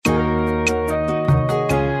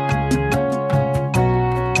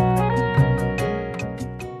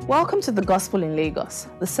Welcome to the Gospel in Lagos,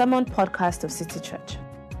 the sermon podcast of City Church.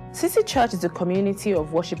 City Church is a community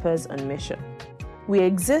of worshippers on mission. We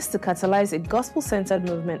exist to catalyze a gospel-centered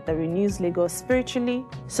movement that renews Lagos spiritually,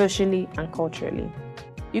 socially, and culturally.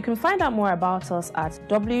 You can find out more about us at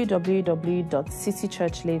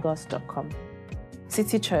www.citychurchlagos.com.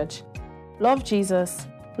 City Church. Love Jesus,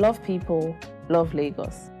 love people, love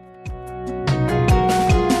Lagos.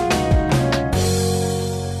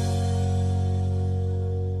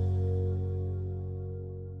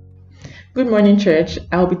 Good morning, church.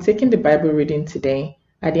 I'll be taking the Bible reading today.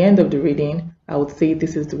 At the end of the reading, I would say,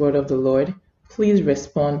 "This is the word of the Lord." Please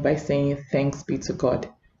respond by saying, "Thanks be to God."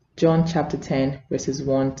 John chapter 10, verses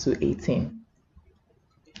 1 to 18.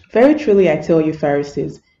 Very truly I tell you,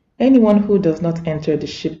 Pharisees, anyone who does not enter the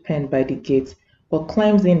sheep pen by the gate, but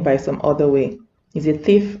climbs in by some other way, is a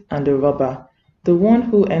thief and a robber. The one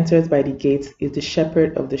who enters by the gate is the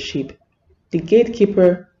shepherd of the sheep. The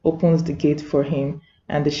gatekeeper opens the gate for him,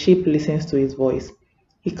 and the sheep listens to his voice.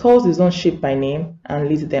 He calls his own sheep by name and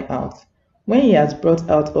leads them out. When he has brought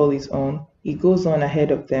out all his own, he goes on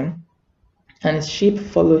ahead of them, and his sheep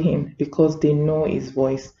follow him because they know his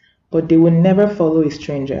voice, but they will never follow a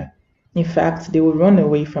stranger. In fact, they will run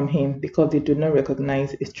away from him because they do not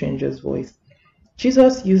recognize a stranger's voice.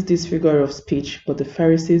 Jesus used this figure of speech, but the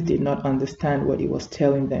Pharisees did not understand what he was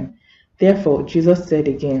telling them. Therefore, Jesus said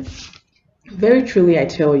again, "Very truly I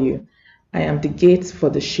tell you, I am the gate for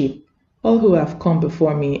the sheep. All who have come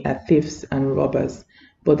before me are thieves and robbers,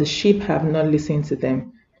 but the sheep have not listened to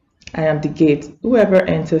them. I am the gate. Whoever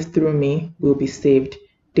enters through me will be saved.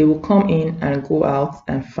 They will come in and go out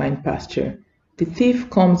and find pasture. The thief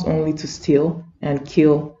comes only to steal and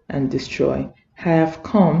kill and destroy. I have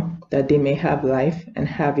come that they may have life and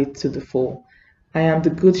have it to the full. I am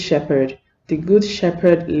the good shepherd. The good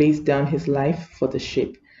shepherd lays down his life for the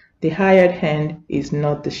sheep. The hired hand is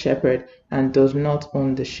not the shepherd and does not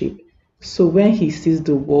own the sheep. So when he sees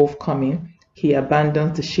the wolf coming, he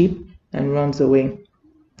abandons the sheep and runs away.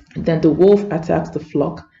 Then the wolf attacks the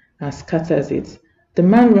flock and scatters it. The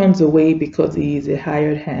man runs away because he is a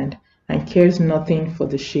hired hand and cares nothing for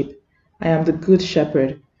the sheep. I am the good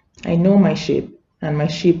shepherd. I know my sheep, and my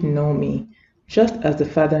sheep know me, just as the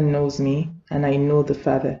Father knows me, and I know the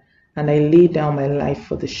Father, and I lay down my life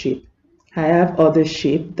for the sheep. I have other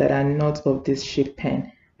sheep that are not of this sheep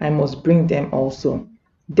pen. I must bring them also.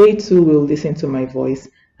 They too will listen to my voice,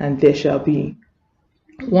 and there shall be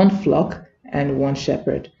one flock and one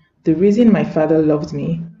shepherd. The reason my Father loves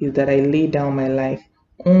me is that I lay down my life,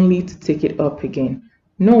 only to take it up again.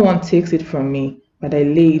 No one takes it from me, but I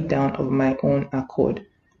lay it down of my own accord.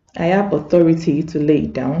 I have authority to lay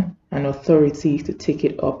it down and authority to take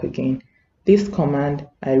it up again. This command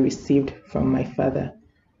I received from my Father."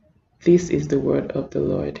 This is the word of the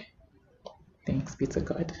Lord. Thanks be to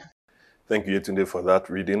God. Thank you, Yetunde, for that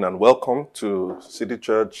reading, and welcome to City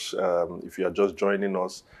Church. If you are just joining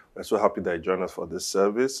us, we're so happy that you joined us for this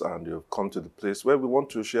service, and you've come to the place where we want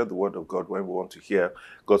to share the word of God, where we want to hear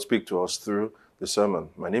God speak to us through the sermon.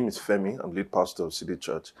 My name is Femi. I'm lead pastor of City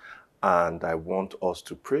Church, and I want us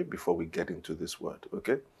to pray before we get into this word,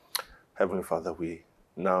 okay? Heavenly Father, we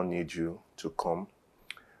now need you to come.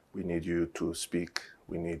 We need you to speak.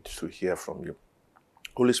 We need to hear from you.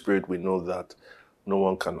 Holy Spirit, we know that no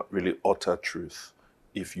one can really utter truth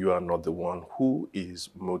if you are not the one who is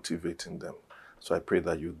motivating them. So I pray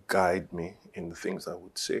that you guide me in the things I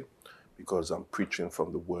would say, because I'm preaching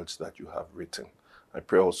from the words that you have written. I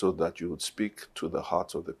pray also that you would speak to the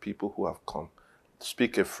hearts of the people who have come.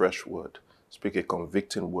 Speak a fresh word, speak a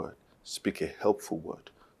convicting word, speak a helpful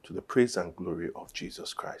word to the praise and glory of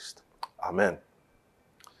Jesus Christ. Amen.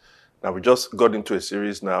 Now, we just got into a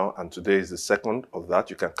series now, and today is the second of that.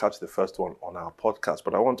 You can catch the first one on our podcast,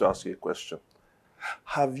 but I want to ask you a question.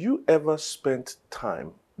 Have you ever spent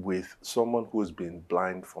time with someone who has been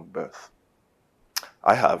blind from birth?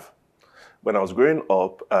 I have. When I was growing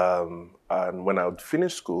up, and when I would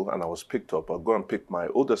finish school and I was picked up, I'd go and pick my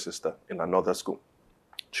older sister in another school.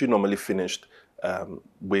 She normally finished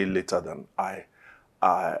way later than I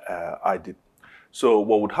did. So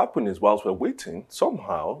what would happen is, whilst we're waiting,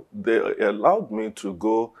 somehow they allowed me to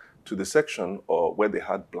go to the section where they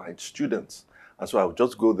had blind students. And so I would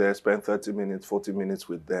just go there, spend 30 minutes, 40 minutes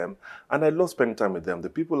with them. And I loved spending time with them. The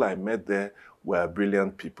people I met there were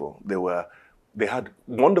brilliant people. They had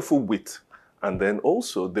wonderful wit. And then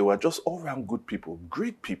also they were just all around good people,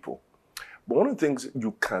 great people. But one of the things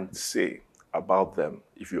you can say about them,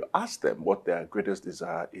 if you ask them what their greatest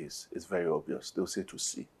desire is very obvious. They'll say to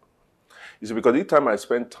see. You see, because each time I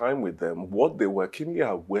spent time with them, what they were keenly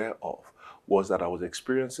aware of was that I was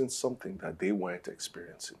experiencing something that they weren't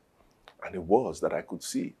experiencing. And it was that I could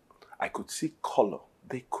see. I could see color.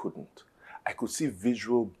 They couldn't. I could see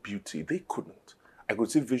visual beauty. They couldn't. I could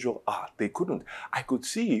see visual art. They couldn't. I could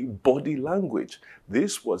see body language.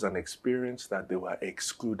 This was an experience that they were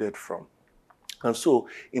excluded from. And so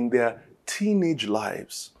in their teenage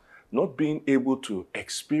lives, not being able to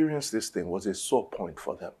experience this thing was a sore point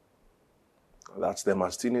for them. That's them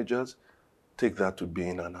as teenagers. Take that to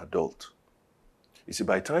being an adult. You see,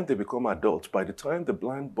 by the time they become adults, by the time the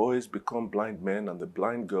blind boys become blind men and the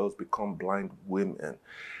blind girls become blind women,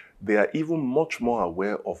 they are even much more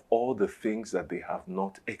aware of all the things that they have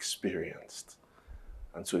not experienced.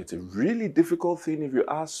 And so it's a really difficult thing if you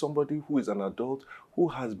ask somebody who is an adult who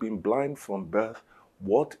has been blind from birth,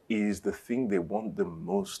 what is the thing they want the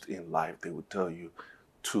most in life? They will tell you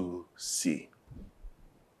to see.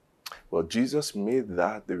 Well, Jesus made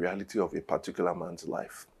that the reality of a particular man's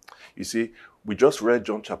life. You see, we just read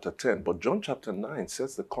John chapter 10, but John chapter 9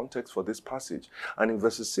 sets the context for this passage. And in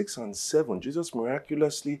verses 6 and 7, Jesus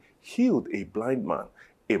miraculously healed a blind man,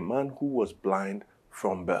 a man who was blind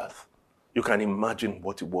from birth. You can imagine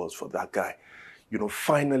what it was for that guy.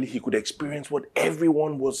 Finally he could experience what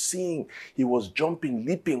everyone was seeing. He was jumping,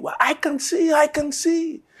 leaping. Well, I can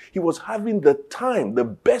see. He was having the time, the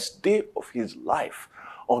best day of his life,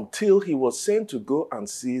 until he was sent to go and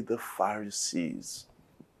see the Pharisees.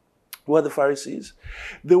 Who are the Pharisees?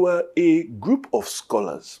 They were a group of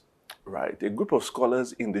scholars, right? A group of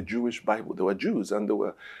scholars in the Jewish Bible. They were Jews, and they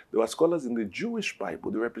were scholars in the Jewish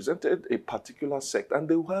Bible. They represented a particular sect, and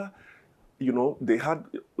they had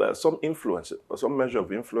some influence, some measure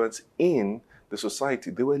of influence in the society.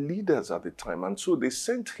 They were leaders at the time, and so they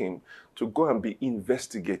sent him to go and be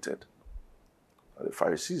investigated. The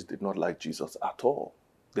Pharisees did not like Jesus at all.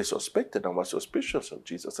 They suspected and were suspicious of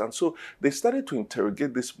Jesus. And so they started to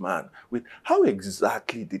interrogate this man with, how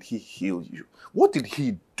exactly did he heal you? What did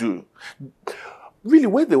he do? Really,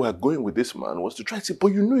 where they were going with this man was to try to say,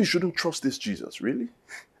 but you shouldn't trust this Jesus, really?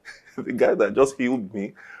 The guy that just healed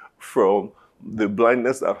me from the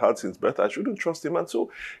blindness I've had since birth, I shouldn't trust him. And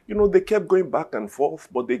so, they kept going back and forth,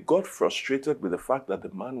 but they got frustrated with the fact that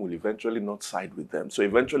the man will eventually not side with them. So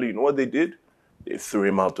eventually, you know what they did? They threw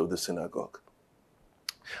him out of the synagogue.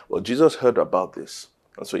 Well, Jesus heard about this,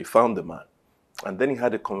 and so he found the man. And then he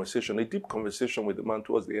had a deep conversation with the man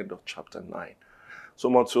towards the end of chapter 9. So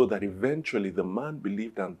much so that eventually the man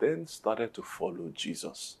believed and then started to follow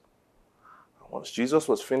Jesus. And once Jesus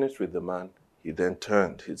was finished with the man, he then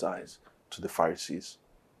turned his eyes to the Pharisees.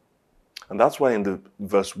 And that's why in the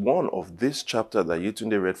verse 1 of this chapter that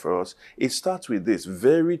Yetunde read for us, it starts with this: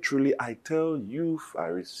 very truly I tell you,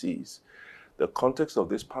 Pharisees. The context of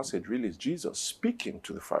this passage really is Jesus speaking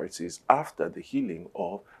to the Pharisees after the healing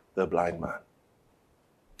of the blind man.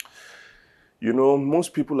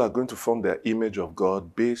 Most people are going to form their image of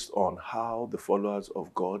God based on how the followers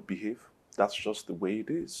of God behave. That's just the way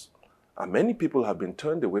it is. And many people have been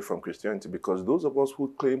turned away from Christianity because those of us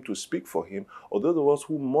who claim to speak for him, or those of us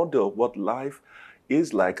who model what life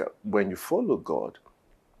is like when you follow God,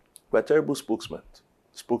 we're terrible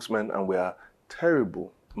spokesmen, and we are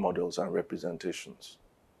terrible models and representations.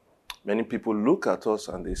 Many people look at us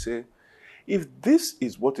and they say, if this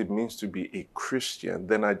is what it means to be a Christian,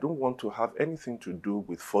 then I don't want to have anything to do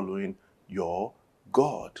with following your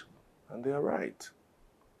God. And they are right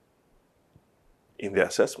in their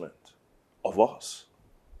assessment of us.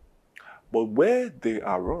 But where they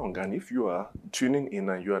are wrong, and if you are tuning in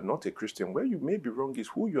and you are not a Christian, where you may be wrong is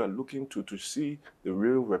who you are looking to see the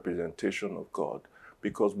real representation of God.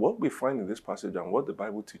 Because what we find in this passage and what the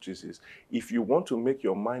Bible teaches is, if you want to make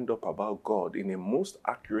your mind up about God in a most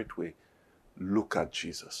accurate way, look at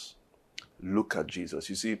Jesus. Look at Jesus.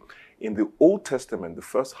 You see, in the Old Testament, the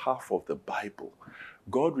first half of the Bible,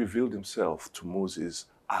 God revealed himself to Moses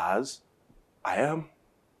as, I am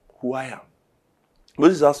who I am.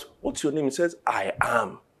 Moses asked, what's your name? He says, I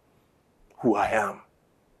am who I am.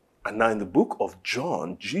 And now in the book of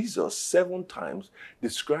John, Jesus 7 times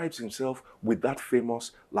describes himself with that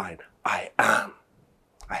famous line, I am.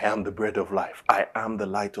 I am the bread of life. I am the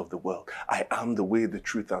light of the world. I am the way, the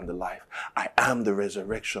truth, and the life. I am the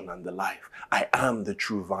resurrection and the life. I am the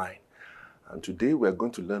true vine. And today we're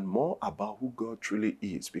going to learn more about who God truly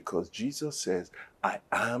is, because Jesus says, I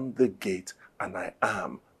am the gate and I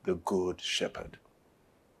am the good shepherd.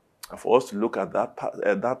 And for us to look at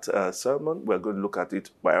that sermon, we're going to look at it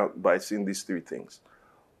by seeing these 3 things.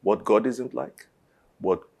 What God isn't like,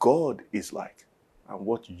 what God is like, and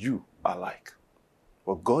what you are like.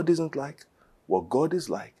 What God isn't like, what God is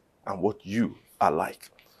like, and what you are like.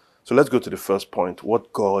 So let's go to the first point,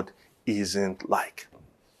 what God isn't like.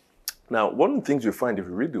 Now, one of the things you find if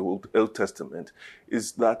you read the Old Testament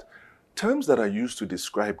is that terms that are used to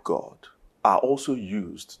describe God are also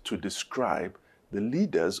used to describe the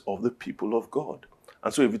leaders of the people of God.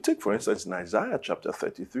 And so if you take, for instance, in Isaiah chapter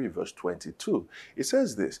 33, verse 22, it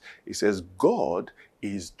says this. It says, God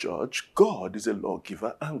is judge, God is a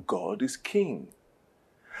lawgiver, and God is king.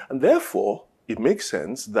 And therefore, it makes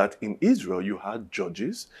sense that in Israel you had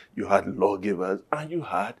judges, you had lawgivers, and you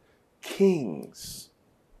had kings.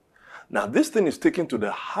 Now, this thing is taken to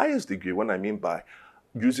the highest degree when I mean by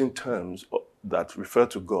using terms that refer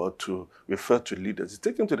to God to refer to leaders. It's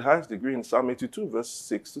taken to the highest degree in Psalm 82, verse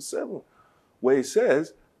 6 to 7, where it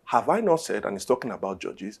says, have I not said, and he's talking about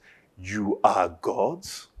judges, you are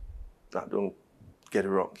gods? Now, don't get it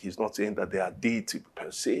wrong. He's not saying that they are deity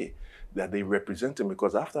per se, that they represent him,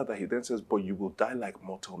 because after that he then says, but you will die like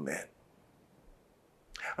mortal men.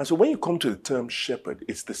 And so when you come to the term shepherd,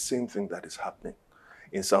 it's the same thing that is happening.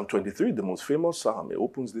 In Psalm 23, the most famous psalm, it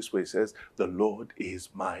opens this way. It says, the Lord is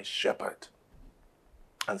my shepherd.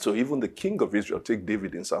 And so even the king of Israel, take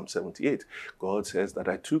David in Psalm 78, God says that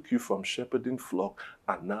I took you from shepherding flock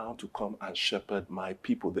and now to come and shepherd my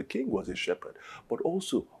people. The king was a shepherd, but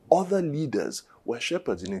also other leaders were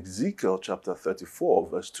shepherds. In Ezekiel chapter 34,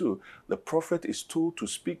 verse 2, the prophet is told to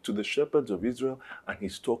speak to the shepherds of Israel, and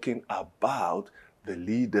he's talking about the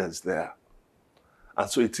leaders there. And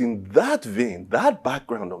so it's in that vein, that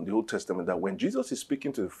background of the Old Testament, that when Jesus is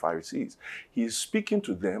speaking to the Pharisees, he is speaking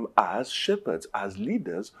to them as shepherds, as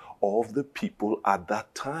leaders of the people at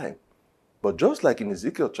that time. But just like in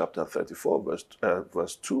Ezekiel chapter 34,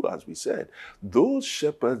 verse 2, as we said, those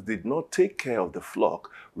shepherds did not take care of the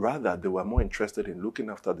flock. Rather, they were more interested in looking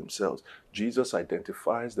after themselves. Jesus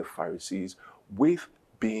identifies the Pharisees with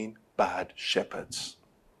being bad shepherds.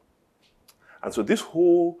 And so this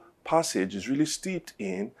whole passage is really steeped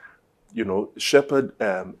in, shepherd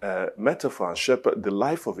metaphor and shepherd, the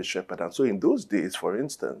life of a shepherd. And so in those days, for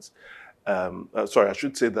instance, I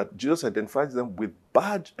should say that Jesus identifies them with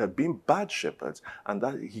being bad shepherds, and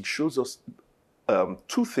that he shows us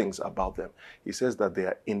two things about them. He says that they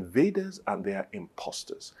are invaders and they are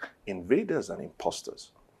imposters. Invaders and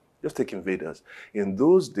imposters. Just take invaders. In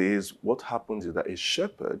those days, what happens is that a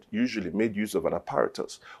shepherd usually made use of an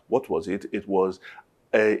apparatus. What was it? It was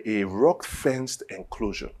a rock-fenced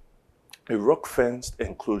enclosure. A rock-fenced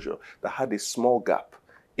enclosure that had a small gap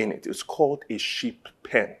in it. It's called a sheep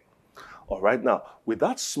pen. All right, now, with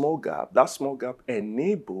that small gap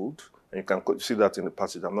enabled, and you can see that in the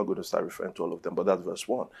passage, I'm not going to start referring to all of them, but that's verse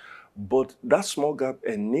 1. But that small gap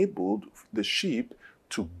enabled the sheep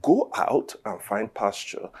to go out and find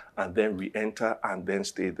pasture and then re-enter and then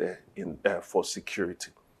stay there for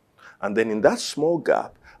security. And then in that small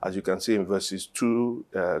gap, as you can see in verses 2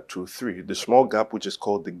 to 3, the small gap which is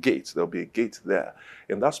called the gate, there'll be a gate there.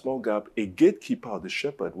 In that small gap, a gatekeeper or the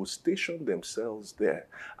shepherd will station themselves there.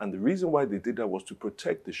 And the reason why they did that was to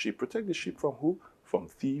protect the sheep. Protect the sheep from who? From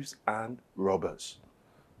thieves and robbers.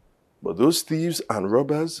 But those thieves and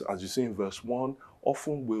robbers, as you see in verse 1,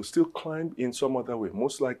 often will still climb in some other way,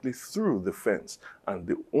 most likely through the fence. And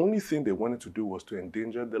the only thing they wanted to do was to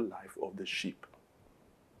endanger the life of the sheep.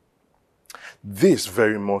 This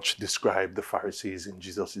very much described the Pharisees in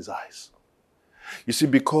Jesus' eyes. You see,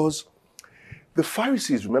 because the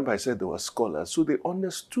Pharisees, remember I said they were scholars, so they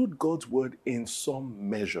understood God's word in some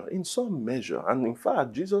measure. And in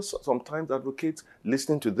fact, Jesus sometimes advocates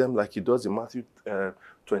listening to them like he does in Matthew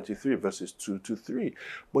 23, verses 2 to 3.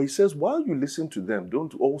 But he says, while you listen to them,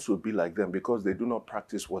 don't also be like them, because they do not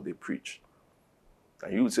practice what they preach.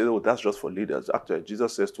 And you would say, oh, that's just for leaders. Actually,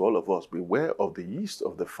 Jesus says to all of us, beware of the yeast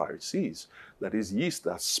of the Pharisees. That is yeast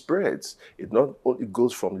that spreads. It not only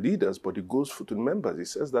goes from leaders, but it goes to members. He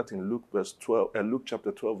says that in Luke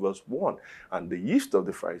chapter 12, verse 1. And the yeast of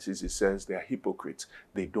the Pharisees, he says, they are hypocrites.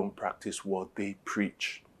 They don't practice what they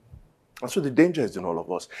preach. And so the danger is in all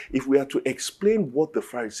of us. If we are to explain what the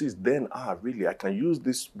Pharisees then are, really, I can use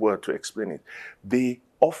this word to explain it. They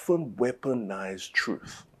often weaponize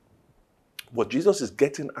truth. What Jesus is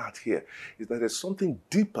getting at here is that there's something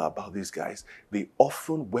deeper about these guys. They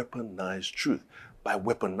often weaponize truth. By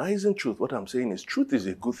weaponizing truth, what I'm saying is truth is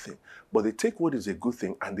a good thing, but they take what is a good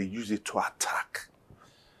thing and they use it to attack.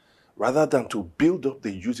 Rather than to build up,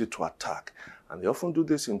 they use it to attack. And they often do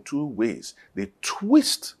this in two ways. They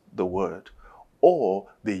twist the word, or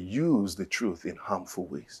they use the truth in harmful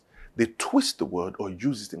ways. They twist the word or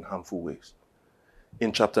use it in harmful ways.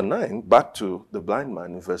 In chapter 9, back to the blind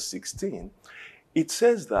man in verse 16, it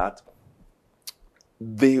says that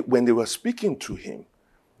when they were speaking to him,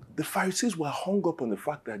 the Pharisees were hung up on the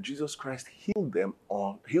fact that Jesus Christ healed him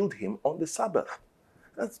on the Sabbath.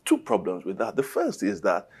 There's two problems with that. The first is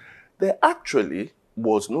that there actually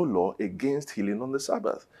was no law against healing on the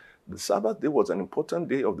Sabbath. The Sabbath day was an important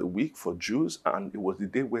day of the week for Jews, and it was the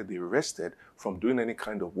day where they rested from doing any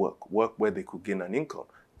kind of work where they could gain an income.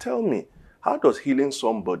 Tell me, how does healing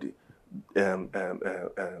somebody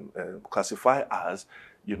classify as,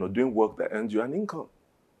 doing work that earns you an income?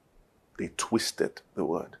 They twisted the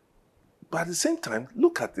word. But at the same time,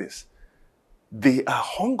 look at this. They are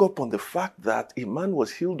hung up on the fact that a man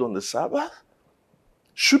was healed on the Sabbath.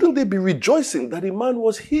 Shouldn't they be rejoicing that a man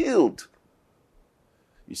was healed?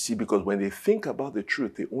 You see, because when they think about the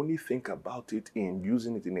truth, they only think about it in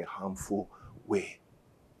using it in a harmful way.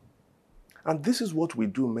 And this is what we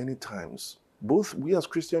do many times, both we as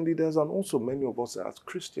Christian leaders and also many of us as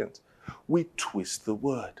Christians. We twist the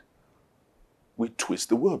word. We twist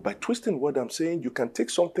the word. By twisting the word, I'm saying you can take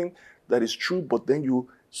something that is true, but then you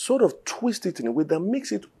sort of twist it in a way that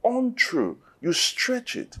makes it untrue. You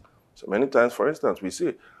stretch it. So many times, for instance, we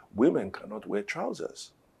say women cannot wear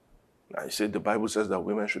trousers. Now, you say the Bible says that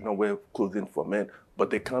women should not wear clothing for men, but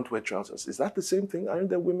they can't wear trousers. Is that the same thing? Aren't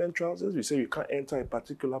there women trousers? We say you can't enter a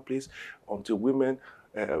particular place until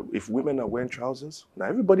if women are wearing trousers. Now,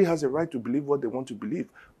 everybody has a right to believe what they want to believe,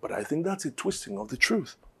 but I think that's a twisting of the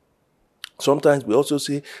truth. Sometimes we also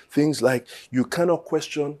say things like, you cannot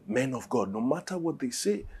question men of God, no matter what they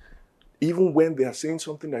say. Even when they are saying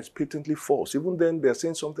something that's patently false, even then they are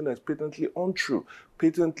saying something that's patently untrue,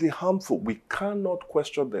 patently harmful, we cannot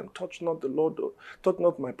question them. Touch not the Lord, touch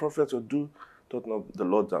not my prophets, or touch not the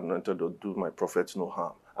Lord's anointed, or do my prophets no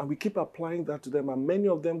harm. And we keep applying that to them, and many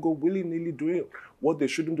of them go willy-nilly doing what they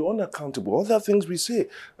shouldn't do, unaccountable. Other things we say,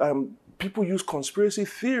 people use conspiracy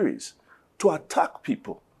theories to attack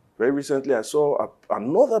people. Very recently, I saw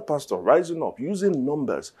another pastor rising up using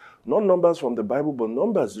numbers, not numbers from the Bible, but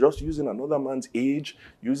numbers just using another man's age,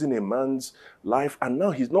 using a man's life. And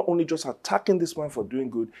now he's not only just attacking this man for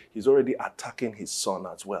doing good, he's already attacking his son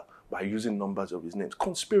as well by using numbers of his names.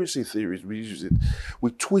 Conspiracy theories, we use it.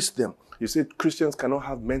 We twist them. You say Christians cannot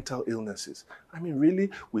have mental illnesses. I mean,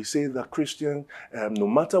 really? We say that Christians, no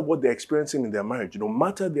matter what they're experiencing in their marriage, no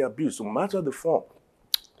matter the abuse, no matter the form,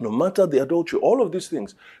 no matter the adultery, all of these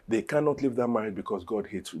things, they cannot live that marriage because God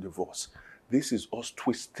hates divorce. This is us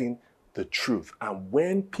twisting the truth. And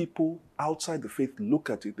when people outside the faith look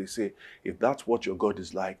at it, they say, if that's what your God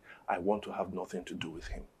is like, I want to have nothing to do with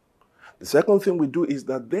him. The second thing we do is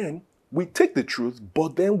that then we take the truth,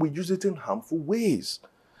 but then we use it in harmful ways.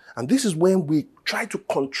 And this is when we try to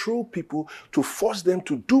control people to force them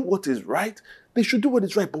to do what is right. They should do what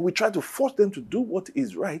is right, but we try to force them to do what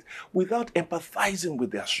is right without empathizing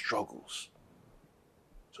with their struggles.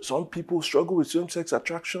 So some people struggle with same-sex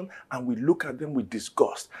attraction, and we look at them with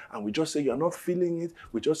disgust, and we just say, you're not feeling it.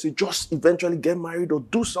 We just say, just eventually get married or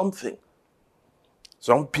do something.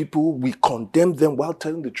 Some people, we condemn them while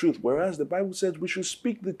telling the truth, whereas the Bible says we should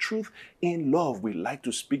speak the truth in love. We like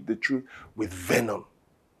to speak the truth with venom.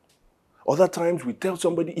 Other times we tell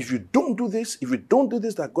somebody, if you don't do this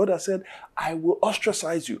that God has said, I will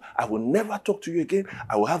ostracize you. I will never talk to you again.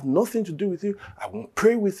 I will have nothing to do with you. I won't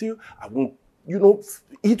pray with you. I won't,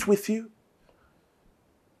 eat with you.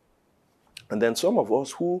 And then some of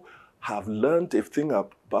us who have learned a thing or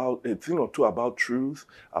two about truth,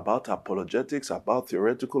 about apologetics, about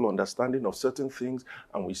theoretical understanding of certain things,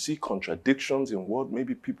 and we see contradictions in what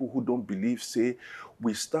maybe people who don't believe say,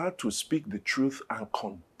 we start to speak the truth and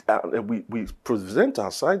we present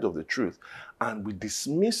our side of the truth, and we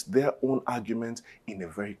dismiss their own arguments in a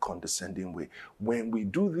very condescending way. When we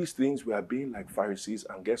do these things, we are being like Pharisees,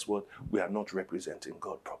 and guess what? We are not representing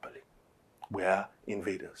God properly. We are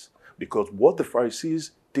invaders. Because what the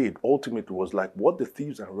Pharisees did ultimately was like what the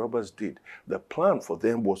thieves and robbers did. The plan for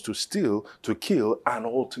them was to steal, to kill, and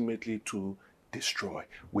ultimately to destroy.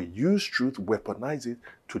 We use truth, weaponize it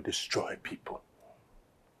to destroy people.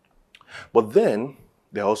 But then,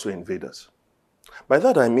 they're also invaders. By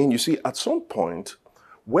that I mean, you see, at some point,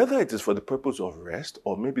 whether it is for the purpose of rest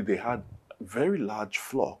or maybe they had a very large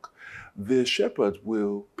flock, the shepherds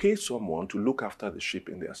will pay someone to look after the sheep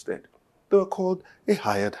in their stead. They are called a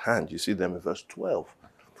hired hand. You see them in verse 12.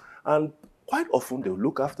 And quite often they'll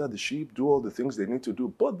look after the sheep, do all the things they need to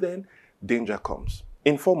do, but then danger comes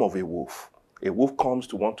in form of a wolf. A wolf comes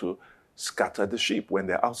to want to scatter the sheep when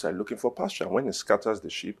they're outside looking for pasture. And when it scatters the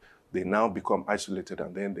sheep, they now become isolated,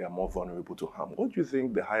 and then they are more vulnerable to harm. What do you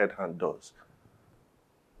think the hired hand does?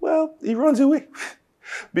 Well, he runs away.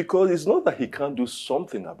 Because it's not that he can't do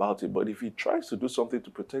something about it, but if he tries to do something to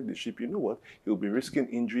protect the sheep, you know what? He'll be risking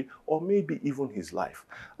injury or maybe even his life.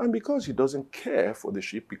 And because he doesn't care for the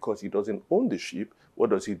sheep, because he doesn't own the sheep,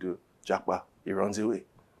 what does he do? Japa, he runs away.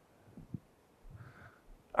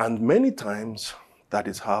 And many times, that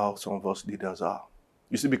is how some of us leaders are.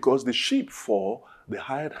 You see, because the sheep for the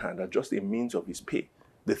hired hand are just a means of his pay.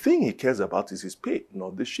 The thing he cares about is his pay,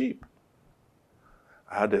 not the sheep.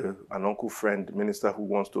 I had an uncle friend, minister, who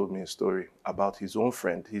once told me a story about his own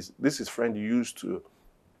friend. His friend used to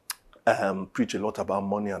preach a lot about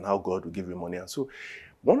money and how God will give you money. And so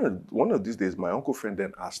one of these days, my uncle friend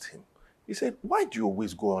then asked him, he said, why do you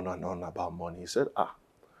always go on and on about money?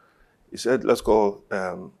 He said, let's call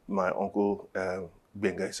my uncle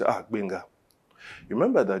Benga. He said, Benga, you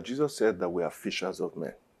remember that Jesus said that we are fishers of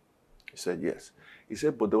men? He said, yes. He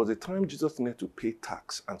said, but there was a time Jesus needed to pay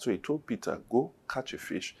tax. And so he told Peter, go catch a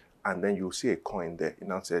fish, and then you'll see a coin there. He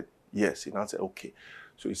now said, yes. He now said, okay.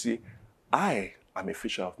 So you see, I am a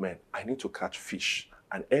fisher of men. I need to catch fish.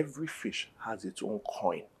 And every fish has its own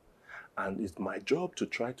coin. And it's my job to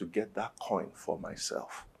try to get that coin for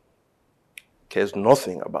myself. Cares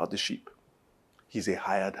nothing about the sheep. He's a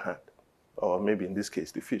hired hand. Or maybe in this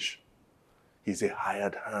case, the fish. He's a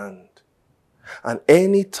hired hand. And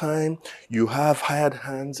anytime you have hired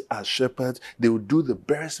hands as shepherds, they will do the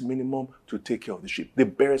barest minimum to take care of the sheep. The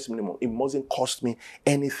barest minimum. It mustn't cost me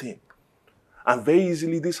anything. And very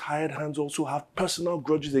easily, these hired hands also have personal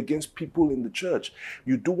grudges against people in the church.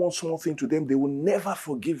 You do one small thing to them, they will never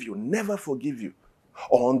forgive you, never forgive you.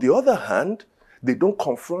 Or on the other hand, they don't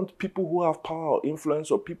confront people who have power or influence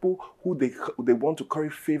or people who they want to curry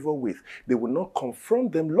favor with. They will not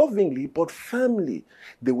confront them lovingly, but firmly.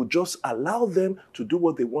 They will just allow them to do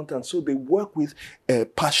what they want, and so they work with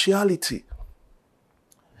partiality.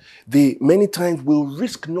 They many times will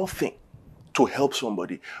risk nothing to help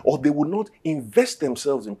somebody, or they will not invest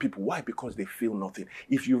themselves in people. Why? Because they feel nothing.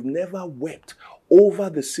 If you've never wept over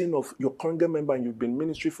the sin of your congregation member and you've been in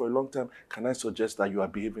ministry for a long time, can I suggest that you are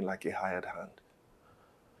behaving like a hired hand?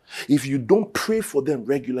 If you don't pray for them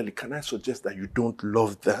regularly, can I suggest that you don't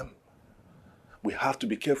love them? We have to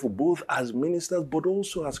be careful both as ministers but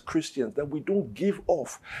also as Christians that we don't give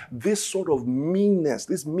off this sort of meanness,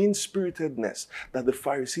 this mean-spiritedness that the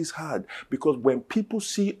Pharisees had. Because when people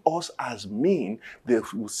see us as mean, they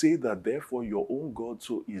will say that therefore your own God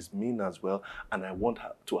so is mean as well, and I want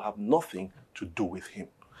to have nothing to do with him.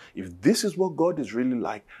 If this is what God is really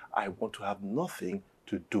like, I want to have nothing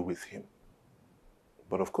to do with him.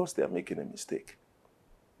 But of course they are making a mistake,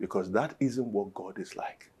 because that isn't what God is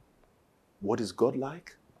like. What is God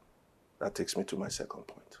like? That takes me to my second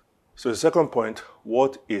point. So the second point,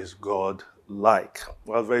 what is God like?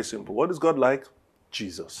 Well, very simple. What is God like?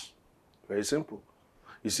 Jesus. Very simple.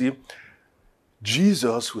 You see,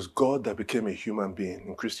 Jesus was God that became a human being.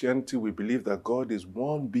 In Christianity, we believe that God is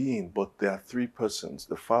one being, but there are three persons,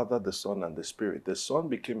 the Father, the Son, and the Spirit. The Son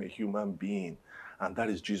became a human being, and that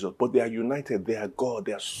is Jesus. But they are united. They are God.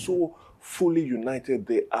 They are so fully united.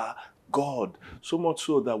 They are God. So much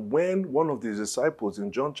so that when one of the disciples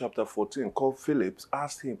in John chapter 14 called Philip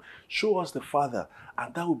asked him, show us the Father,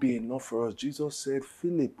 and that will be enough for us. Jesus said,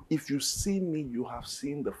 Philip, if you see me, you have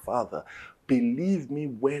seen the Father. Believe me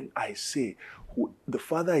when I say, the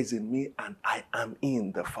Father is in me and I am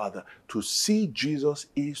in the Father. To see Jesus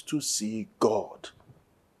is to see God.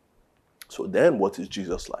 So then what is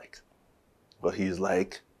Jesus like? Well, he is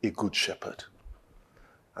like a good shepherd.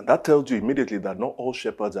 And that tells you immediately that not all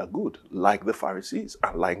shepherds are good, like the Pharisees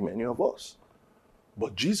and like many of us.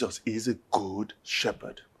 But Jesus is a good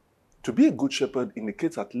shepherd. To be a good shepherd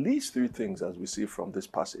indicates at least three things as we see from this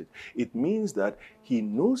passage. It means that he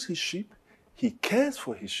knows his sheep, he cares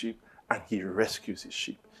for his sheep, and he rescues his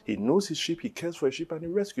sheep. He knows his sheep, he cares for his sheep, and he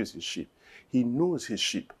rescues his sheep. He knows his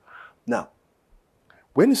sheep. Now,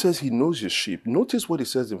 when he says he knows his sheep, notice what he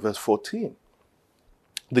says in verse 14.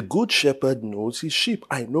 The good shepherd knows his sheep.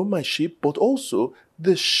 I know my sheep, but also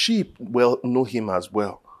the sheep know him as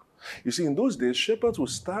well. You see, in those days, shepherds would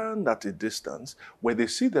stand at a distance where they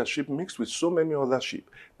see their sheep mixed with so many other sheep.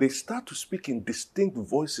 They start to speak in distinct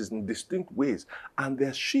voices, in distinct ways, and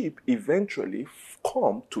their sheep eventually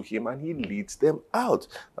come to him and he leads them out.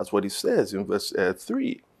 That's what he says in verse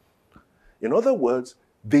 3. In other words,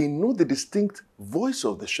 they know the distinct voice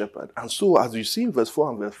of the shepherd. And so, as you see in verse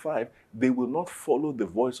 4 and verse 5, they will not follow the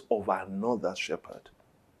voice of another shepherd.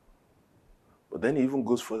 But then he even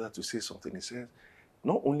goes further to say something. He says,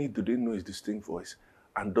 not only do they know his distinct voice,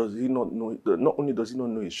 and not only does he not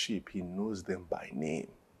know his sheep, he knows them by name.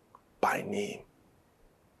 By name.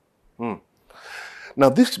 Now,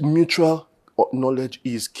 this mutual knowledge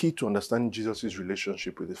is key to understanding Jesus'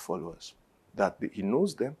 relationship with his followers. That he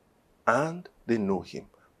knows them and they know him,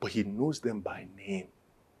 but he knows them by name.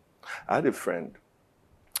 I had a friend,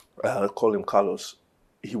 I'll call him Carlos.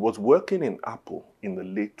 He was working in Apple in the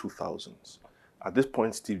late 2000s. At this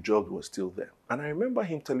point, Steve Jobs was still there. And I remember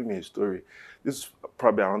him telling me a story. This is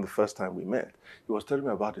probably around the first time we met. He was telling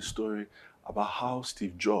me about a story about how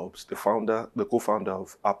Steve Jobs, the co-founder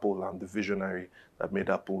of Apple and the visionary that made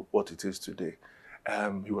Apple what it is today,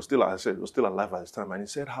 he was still alive at this time, and he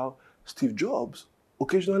said how Steve Jobs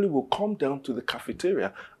occasionally will come down to the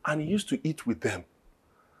cafeteria and he used to eat with them.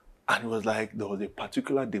 And it was like there was a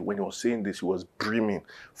particular day when he was saying this, he was brimming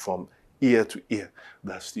from ear to ear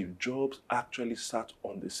that Steve Jobs actually sat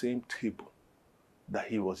on the same table that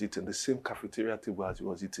he was eating, the same cafeteria table as he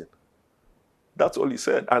was eating. That's all he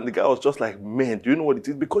said. And the guy was just like, man, do you know what it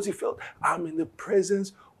is? Because he felt, I'm in the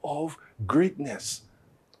presence of greatness.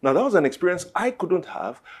 Now, that was an experience I couldn't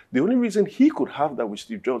have. The only reason he could have that with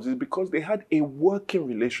Steve Jobs is because they had a working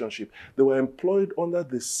relationship. They were employed under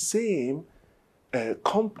the same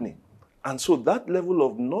company. And so that level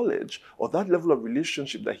of knowledge or that level of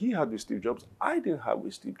relationship that he had with Steve Jobs, I didn't have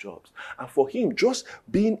with Steve Jobs. And for him, just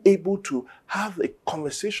being able to have a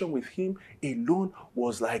conversation with him alone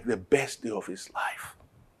was like the best day of his life.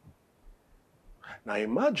 Now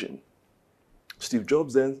imagine Steve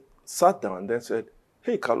Jobs then sat down and then said,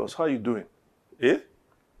 hey, Carlos, how are you doing? Eh?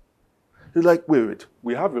 He's like, wait,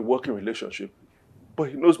 we have a working relationship, but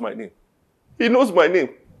he knows my name. He knows my name.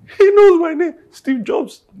 He knows my name. Steve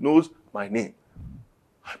Jobs knows my name.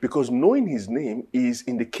 Because knowing his name is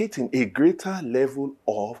indicating a greater level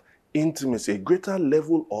of intimacy, a greater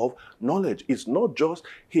level of knowledge. It's not just,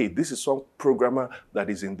 hey, this is some programmer that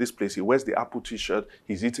is in this place. He wears the Apple t-shirt.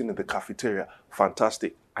 He's eating in the cafeteria.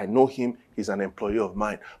 Fantastic. I know him. He's an employee of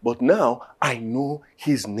mine. But now I know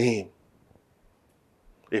his name.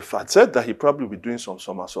 If I'd said that, he'd probably be doing some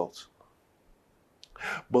somersaults.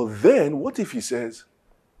 But then what if he says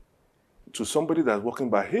to somebody that's walking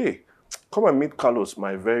by, hey, come and meet Carlos,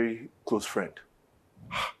 my very close friend.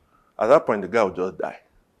 At that point, the guy will just die.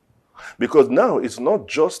 Because now it's not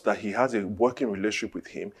just that he has a working relationship with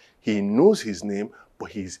him. He knows his name,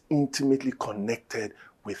 but he's intimately connected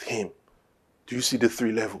with him. Do you see the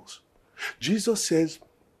three levels? Jesus says,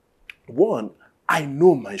 one, I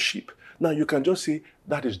know my sheep. Now you can just say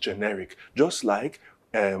that is generic. Just like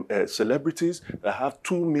celebrities that have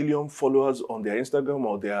 2 million followers on their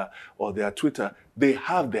Instagram or their Twitter, they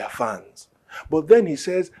have their fans. But then he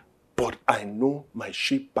says, but I know my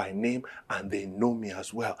sheep by name and they know me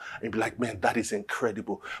as well. And you'd be like, man, that is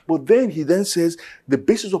incredible. But then he then says, the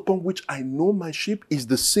basis upon which I know my sheep is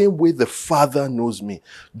the same way the Father knows me.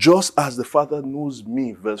 Just as the Father knows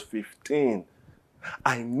me, verse 15.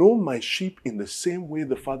 I know my sheep in the same way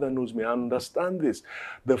the Father knows me. I understand this.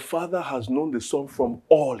 The Father has known the Son from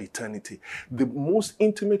all eternity. The most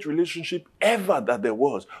intimate relationship ever that there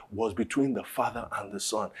was between the Father and the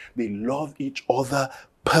Son. They love each other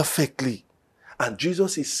perfectly. And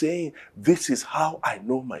Jesus is saying, this is how I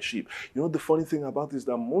know my sheep. You know, the funny thing about this is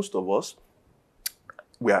that most of us,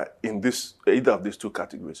 we are in either of these two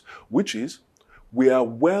categories, which is we are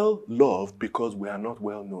well loved because we are not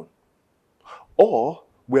well known. Or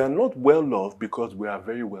we are not well loved because we are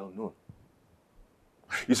very well known.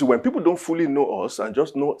 You see, when people don't fully know us and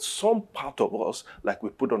just know some part of us, like we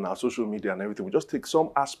put on our social media and everything, we just take some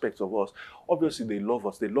aspects of us, obviously they love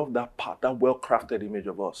us. They love that part, that well-crafted image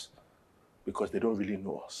of us, because they don't really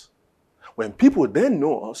know us. When people then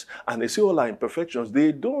know us and they see all our imperfections,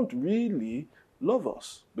 they don't really love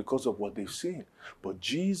us because of what they've seen. But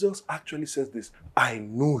Jesus actually says this, I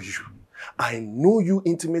know you. I know you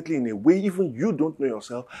intimately in a way even you don't know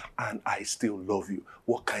yourself, and I still love you.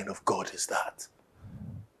 What kind of God is that?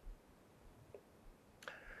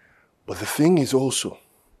 But the thing is also,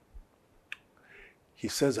 he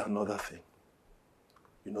says another thing.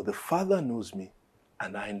 You know, the Father knows me,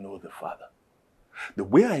 and I know the Father. The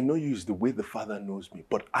way I know you is the way the Father knows me,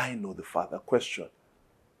 but I know the Father. Question,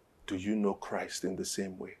 do you know Christ in the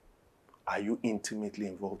same way? Are you intimately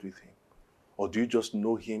involved with him? Or do you just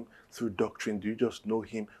know him through doctrine? Do you just know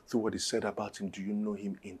him through what is said about him? Do you know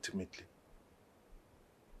him intimately?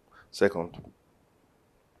 Second,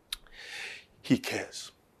 he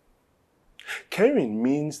cares. Caring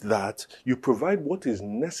means that you provide what is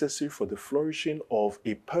necessary for the flourishing of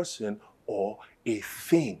a person or a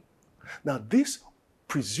thing. Now, this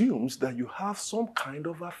presumes that you have some kind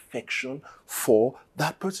of affection for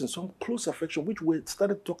that person, some close affection, which we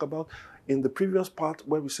started to talk about in the previous part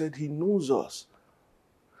where we said he knows us.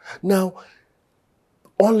 Now,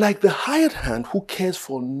 unlike the hired hand who cares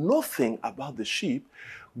for nothing about the sheep,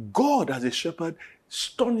 God as a shepherd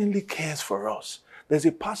stunningly cares for us. There's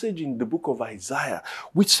a passage in the book of Isaiah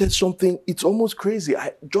which says something, it's almost crazy.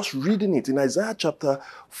 Just reading it in Isaiah chapter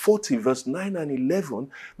 40, verse 9 and 11,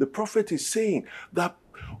 the prophet is saying that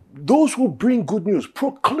Those who bring good news,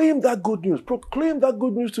 proclaim that good news. Proclaim that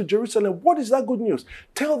good news to Jerusalem. What is that good news?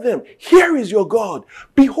 Tell them, here is your God.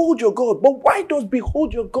 Behold your God. But why does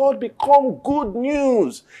behold your God become good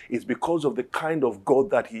news? It's because of the kind of God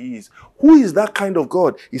that he is. Who is that kind of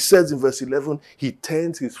God? He says in verse 11, he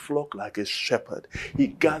tends his flock like a shepherd. He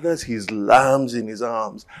gathers his lambs in his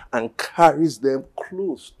arms and carries them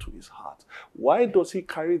close to his heart. Why does he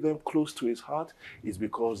carry them close to his heart? It's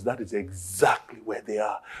because that is exactly where they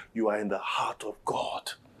are. You are in the heart of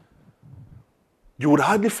God. You would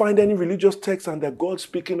hardly find any religious text under God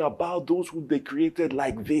speaking about those who they created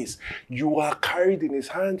like this. You are carried in his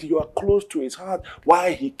hand. You are close to his heart.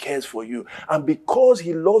 Why? He cares for you. And because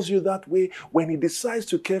he loves you that way, when he decides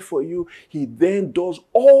to care for you, he then does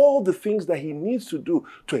all the things that he needs to do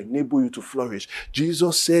to enable you to flourish.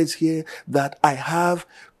 Jesus says here that I have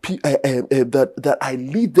that I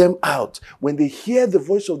lead them out. When they hear the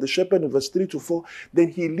voice of the shepherd in verse 3 to 4, then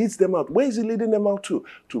he leads them out. Where is he leading them out to?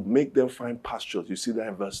 To make them find pastures. You see that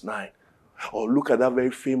in verse 9. Or look at that very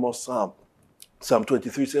famous psalm. Psalm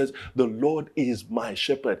 23 says, the Lord is my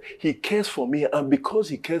shepherd. He cares for me, and because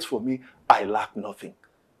he cares for me, I lack nothing.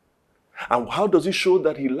 And how does he show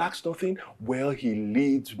that he lacks nothing? Well, he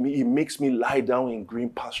leads me. He makes me lie down in green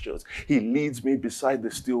pastures. He leads me beside the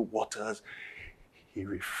still waters. He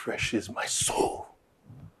refreshes my soul.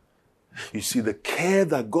 You see, the care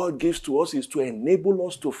that God gives to us is to enable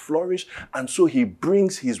us to flourish. And so he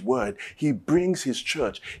brings his word. He brings his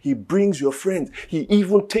church. He brings your friends. He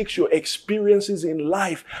even takes your experiences in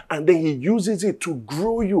life and then he uses it to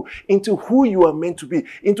grow you into who you are meant to be,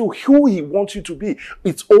 into who he wants you to be.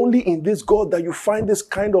 It's only in this God that you find this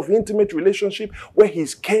kind of intimate relationship where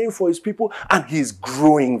he's caring for his people and he's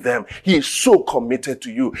growing them. He is so committed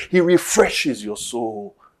to you. He refreshes your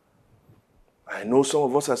soul. I know some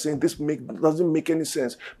of us are saying this doesn't make any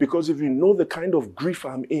sense, because if you know the kind of grief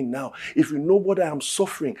I'm in now, if you know what I am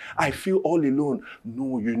suffering, I feel all alone.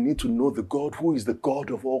 No, you need to know the God who is the God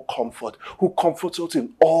of all comfort, who comforts us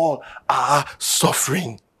in all our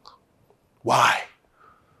suffering. Why?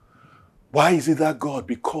 Why is it that God?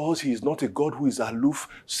 Because he is not a God who is aloof,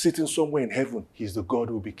 sitting somewhere in heaven. He's the God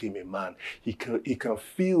who became a man. He can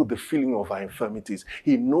feel the feeling of our infirmities.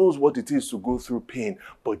 He knows what it is to go through pain.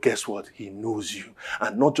 But guess what? He knows you.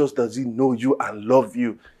 And not just does he know you and love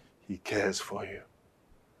you, he cares for you.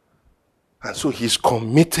 And so he's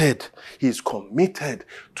committed. He's committed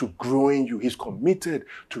to growing you. He's committed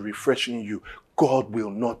to refreshing you. God will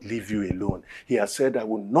not leave you alone. He has said, I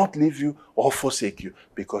will not leave you or forsake you,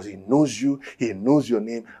 because he knows you, he knows your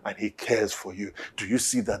name, and he cares for you. Do you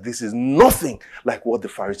see that this is nothing like what the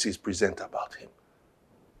Pharisees present about him?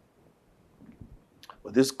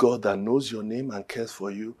 But this God that knows your name and cares for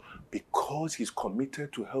you, because he's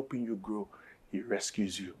committed to helping you grow, he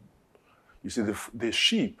rescues you. You see, the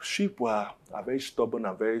sheep are very stubborn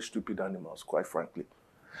and very stupid animals, quite frankly.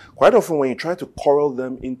 Quite often when you try to corral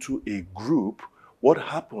them into a group, what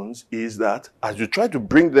happens is that as you try to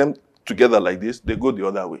bring them together like this, they go the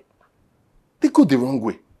other way. They go the wrong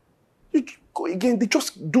way. You go again, they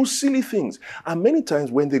just do silly things. And many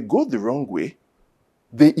times when they go the wrong way,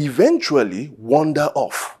 they eventually wander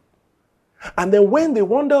off. And then when they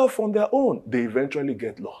wander off on their own, they eventually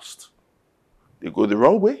get lost. They go the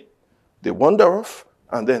wrong way, they wander off,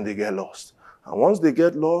 and then they get lost. And once they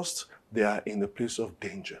get lost, they are in the place of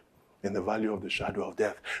danger, in the valley of the shadow of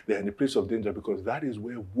death. They are in the place of danger because that is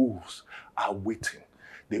where wolves are waiting.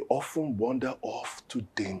 They often wander off to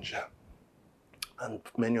danger. And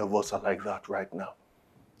many of us are like that right now.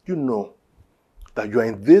 You know that you are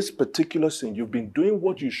in this particular sin. You've been doing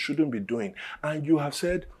what you shouldn't be doing. And you have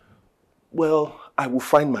said, well, I will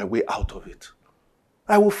find my way out of it.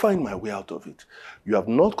 I will find my way out of it. You have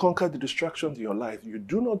not conquered the distractions in your life. You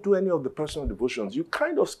do not do any of the personal devotions. You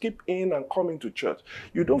kind of skip in and come into church.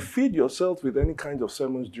 You don't feed yourself with any kind of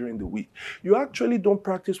sermons during the week. You actually don't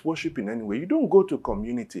practice worship in any way. You don't go to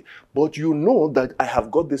community. But you know that I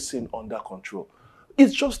have got this sin under control.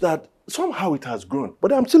 It's just that somehow it has grown.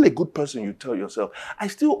 But I'm still a good person, you tell yourself. I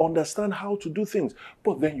still understand how to do things.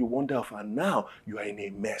 But then you wonder if now you are in a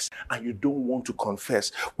mess and you don't want to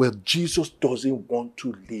confess. Well, Jesus doesn't want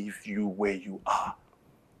to leave you where you are.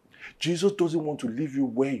 Jesus doesn't want to leave you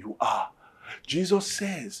where you are. Jesus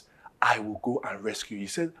says, I will go and rescue you. He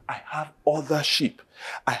said, I have other sheep.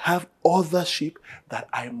 I have other sheep that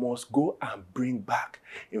I must go and bring back.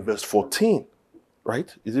 In verse 14,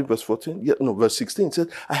 right? Is it verse 14? Yeah, no, verse 16 it says,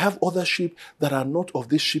 I have other sheep that are not of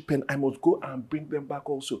this sheep, and I must go and bring them back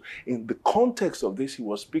also. In the context of this, he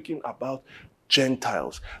was speaking about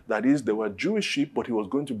Gentiles. That is, there were Jewish sheep, but he was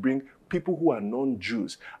going to bring people who are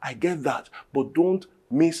non-Jews. I get that, but don't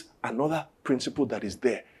miss another principle that is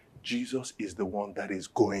there. Jesus is the one that is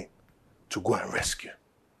going to go and rescue.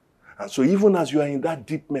 And so even as you are in that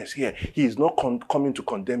deep mess here, he is not coming to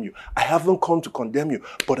condemn you. I haven't come to condemn you,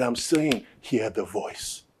 but I'm saying, hear the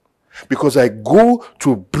voice. Because I go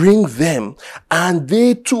to bring them, and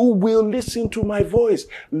they too will listen to my voice.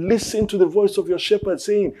 Listen to the voice of your shepherd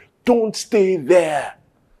saying, don't stay there.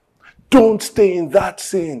 Don't stay in that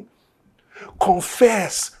sin.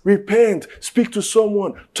 Confess, repent, speak to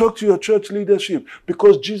someone, talk to your church leadership,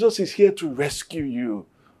 because Jesus is here to rescue you.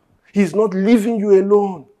 He's not leaving you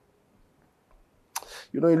alone.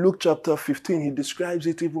 In Luke chapter 15, he describes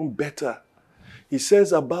it even better. He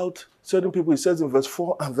says about certain people, he says in verse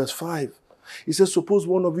 4 and verse 5, he says, suppose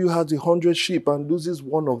one of you has 100 sheep and loses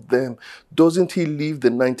one of them. Doesn't he leave the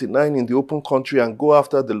 99 in the open country and go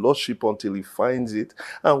after the lost sheep until he finds it?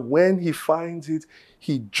 And when he finds it,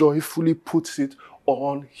 he joyfully puts it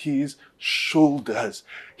on his shoulders.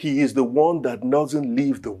 He is the one that doesn't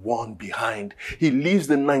leave the one behind. He leaves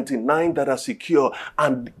the 99 that are secure,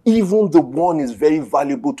 and even the one is very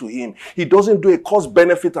valuable to him. He doesn't do a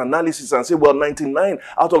cost-benefit analysis and say, well, 99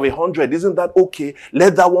 out of 100, isn't that okay?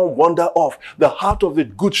 Let that one wander off. The heart of the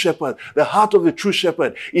good shepherd, the heart of the true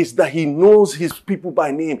shepherd is that he knows his people by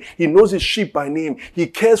name. He knows his sheep by name. He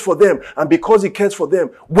cares for them, and because he cares for them,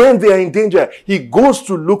 when they are in danger, he goes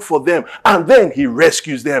to look for them, and then he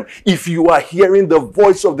rescues them. If you are hearing the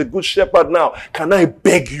voice of the good shepherd now, can I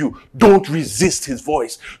beg you, don't resist his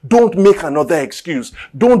voice. Don't make another excuse.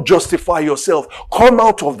 Don't justify yourself. Come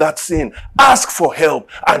out of that sin. Ask for help,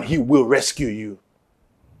 and he will rescue you.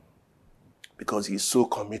 Because he is so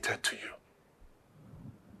committed to you.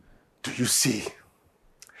 Do you see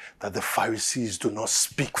that the Pharisees do not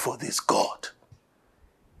speak for this God?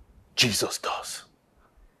 Jesus does.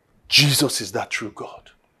 Jesus is that true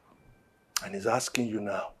God. And he's asking you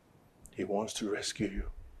now. He wants to rescue you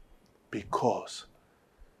because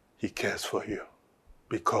he cares for you,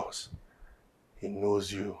 because he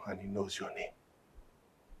knows you and he knows your name.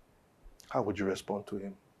 How would you respond to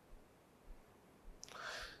him?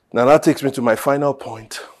 Now that takes me to my final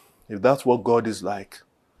point. If that's what God is like,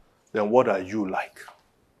 then what are you like?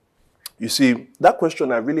 You see, that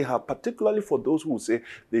question I really have, particularly for those who say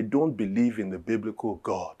they don't believe in the biblical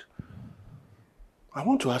God. I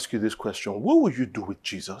want to ask you this question. What will you do with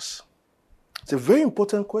Jesus? It's a very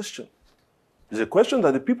important question. It's a question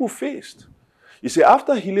that the people faced. You see,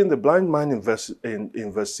 after healing the blind man in verse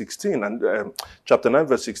 16, and chapter 9,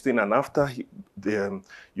 verse 16, and after he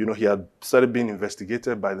had started being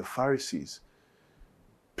investigated by the Pharisees,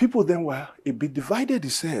 people then were a bit divided, he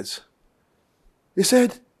says. He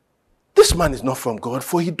said, this man is not from God,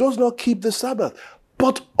 for he does not keep the Sabbath.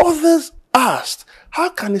 But others asked, how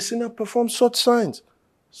can a sinner perform such signs?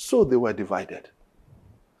 So they were divided.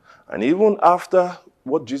 And even after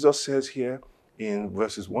what Jesus says here in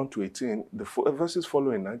verses 1 to 18, the verses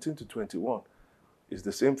following 19 to 21 is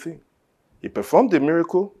the same thing. He performed the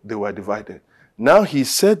miracle, they were divided. Now he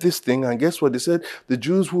said this thing, and guess what they said? The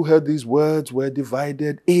Jews who heard these words were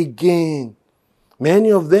divided again.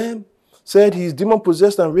 Many of them said he is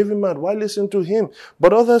demon-possessed and raving mad. Why listen to him?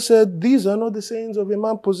 But others said, these are not the sayings of a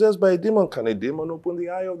man possessed by a demon. Can a demon open the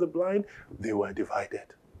eye of the blind? They were divided.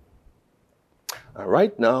 And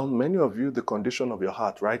right now, many of you, the condition of your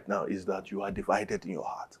heart right now is that you are divided in your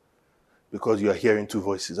heart. Because you are hearing two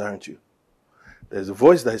voices, aren't you? There's a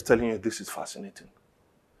voice that is telling you this is fascinating.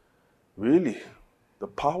 Really, the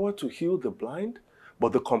power to heal the blind,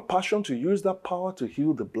 but the compassion to use that power to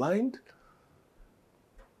heal the blind,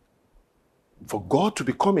 for God to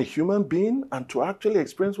become a human being and to actually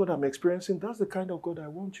experience what I'm experiencing, that's the kind of God I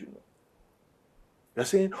want, you know. They're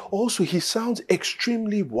saying, also, he sounds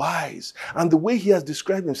extremely wise. And the way he has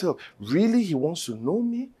described himself, really, he wants to know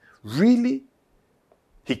me? Really?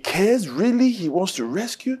 He cares? Really? He wants to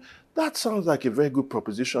rescue? That sounds like a very good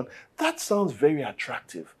proposition. That sounds very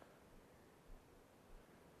attractive.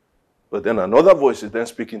 But then another voice is then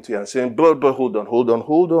speaking to you and saying, but hold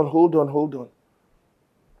on.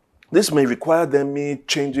 This may require then me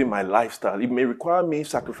changing my lifestyle. It may require me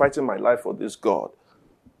sacrificing my life for this God.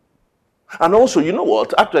 And also, you know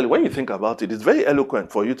what? Actually, when you think about it, it's very eloquent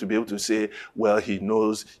for you to be able to say, well, he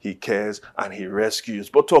knows, he cares, and he rescues.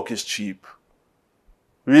 But talk is cheap.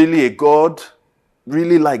 Really, a God,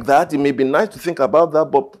 really like that? It may be nice to think about that,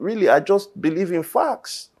 but really, I just believe in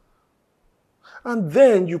facts. And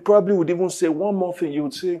then you probably would even say one more thing. You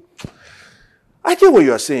would say, I get what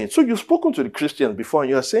you are saying. So you've spoken to the Christians before, and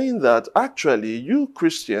you are saying that actually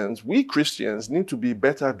we Christians need to be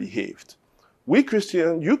better behaved. You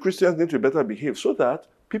Christians need to be better behaved so that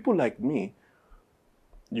people like me,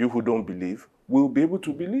 you who don't believe, will be able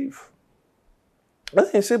to believe. And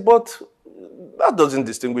then you say, but that doesn't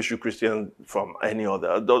distinguish you Christian from any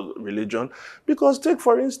other religion. Because take,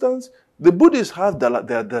 for instance, the Buddhists have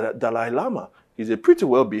the Dalai Lama. He's a pretty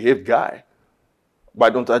well-behaved guy. Why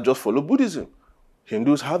don't I just follow Buddhism?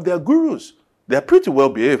 Hindus have their gurus. They're pretty well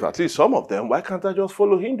behaved, at least some of them. Why can't I just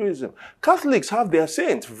follow Hinduism? Catholics have their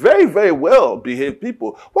saints, very, very well behaved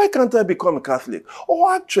people. Why can't I become a Catholic?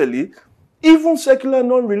 Or actually, even secular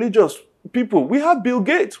non-religious people, we have Bill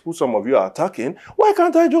Gates, who some of you are attacking. Why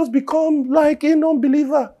can't I just become like a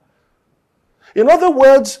non-believer? In other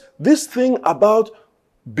words, this thing about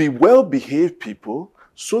be well-behaved people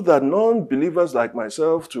so that non-believers like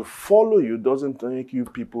myself to follow you doesn't make you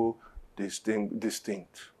people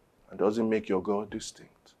distinct. And doesn't make your God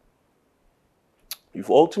distinct. You've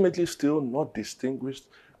ultimately still not distinguished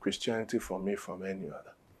Christianity from me from any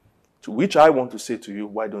other. To which I want to say to you,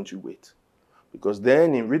 why don't you wait? Because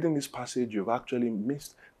then in reading this passage, you've actually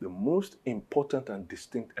missed the most important and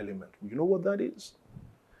distinct element. You know what that is?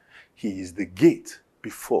 He is the gate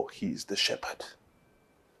before he is the shepherd.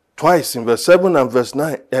 Twice in verse 7 and verse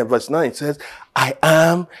 9 it says, I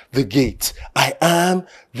am the gate. I am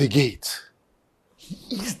the gate.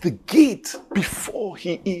 He is the gate before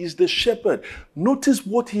he is the shepherd. Notice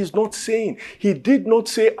what he is not saying. He did not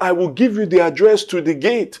say, I will give you the address to the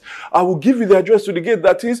gate. I will give you the address to the gate.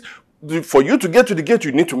 That is, for you to get to the gate,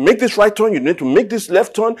 you need to make this right turn. You need to make this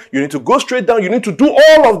left turn. You need to go straight down. You need to do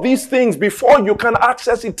all of these things before you can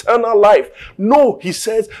access eternal life. No, he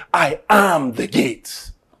says, I am the gate.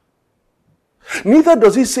 Neither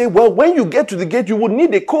does he say, well, when you get to the gate, you will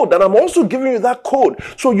need a code, and I'm also giving you that code.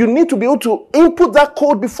 So you need to be able to input that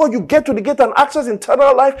code before you get to the gate and access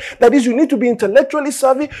eternal life. That is, you need to be intellectually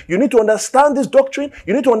savvy. You need to understand this doctrine.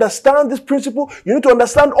 You need to understand this principle. You need to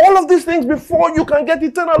understand all of these things before you can get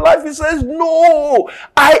eternal life. He says, no,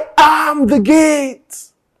 I am the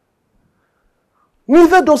gate.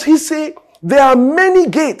 Neither does he say, there are many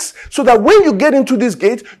gates, so that when you get into this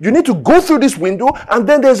gate, you need to go through this window, and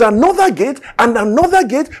then there's another gate and another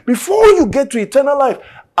gate before you get to eternal life.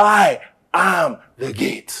 I am the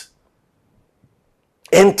gate.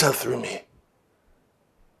 Enter through me.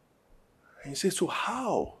 And you say, so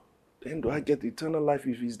how then do I get eternal life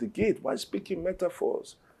if he's the gate? Why speaking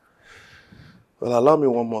metaphors? Well, allow me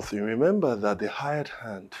one more thing. Remember that the hired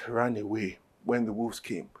hand ran away when the wolves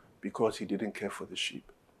came because he didn't care for the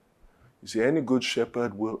sheep. You see, any good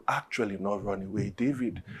shepherd will actually not run away.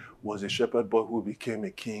 David was a shepherd boy who became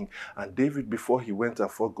a king. And David, before he went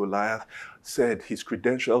and fought Goliath, said his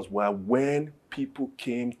credentials were when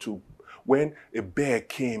a bear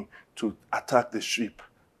came to attack the sheep,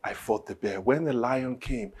 I fought the bear. When the lion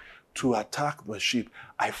came to attack the sheep,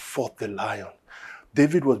 I fought the lion.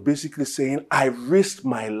 David was basically saying, I risked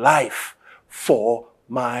my life for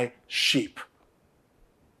my sheep.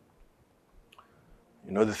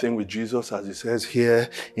 You know the thing with Jesus, as he says here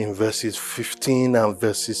in verses 15 and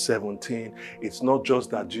verses 17, it's not just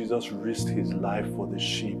that Jesus risked his life for the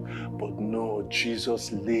sheep, but no,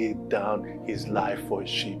 Jesus laid down his life for his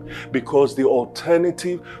sheep. Because the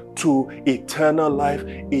alternative to eternal life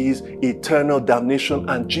is eternal damnation.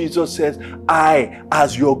 And Jesus says, I,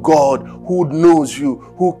 as your God, who knows you,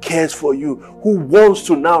 who cares for you, who wants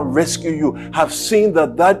to now rescue you, have seen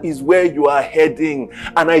that that is where you are heading.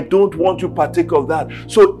 And I don't want you to partake of that.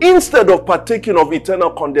 So instead of partaking of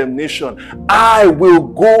eternal condemnation, I will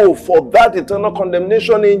go for that eternal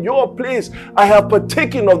condemnation in your place. I have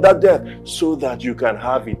partaken of that death so that you can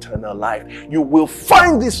have eternal life. You will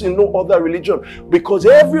find this in no other religion, because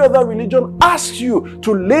every other religion asks you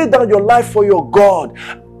to lay down your life for your God.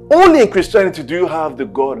 Only in Christianity do you have the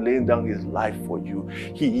God laying down his life for you.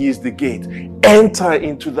 He is the gate. Enter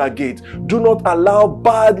into that gate. Do not allow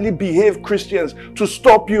badly behaved Christians to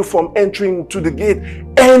stop you from entering into the gate.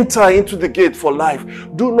 Enter into the gate for life.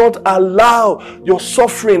 Do not allow your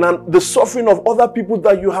suffering and the suffering of other people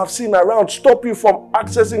that you have seen around stop you from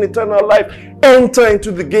accessing eternal life. Enter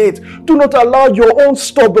into the gate. Do not allow your own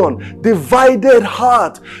stubborn, divided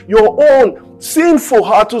heart, your own sinful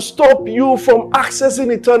heart to stop you from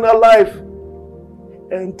accessing eternal life.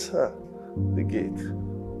 Enter the gate.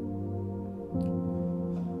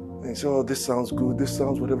 And so, oh, this sounds good, this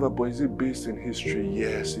sounds whatever, but is it based in history?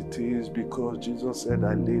 Yes, it is, because Jesus said,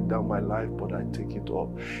 I laid down my life, but I take it up.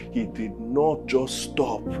 He did not just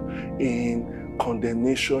stop in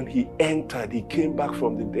condemnation. He entered, he came back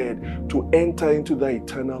from the dead to enter into the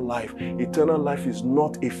eternal life. Eternal life is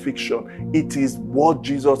not a fiction. It is what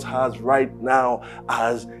Jesus has right now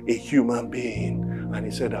as a human being. And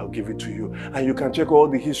he said, I'll give it to you. And you can check all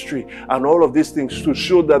the history and all of these things to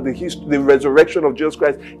show that the resurrection of Jesus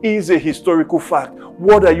Christ is a historical fact.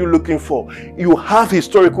 What are you looking for? You have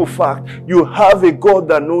historical fact. You have a God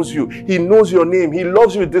that knows you. He knows your name. He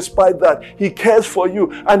loves you despite that. He cares for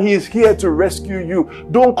you and he is here to rescue you.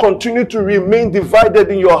 Don't continue to remain divided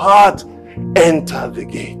in your heart. Enter the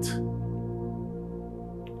gate.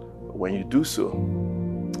 When you do so,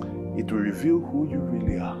 it will reveal who you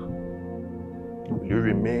really are. Will you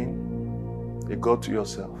remain a God to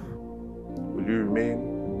yourself? Will you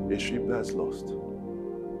remain a sheep that's lost?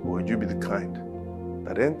 Or will you be the kind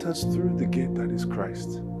that enters through the gate that is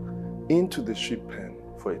Christ into the sheep pen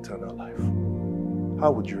for eternal life?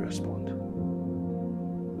 How would you respond?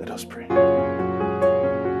 Let us pray.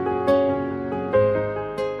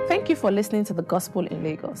 Thank you for listening to the Gospel in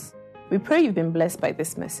Lagos. We pray you've been blessed by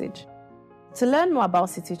this message. To learn more about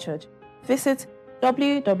City Church, visit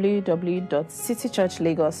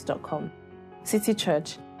www.citychurchlagos.com. City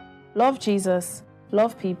Church. Love Jesus,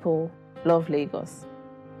 love people, love Lagos.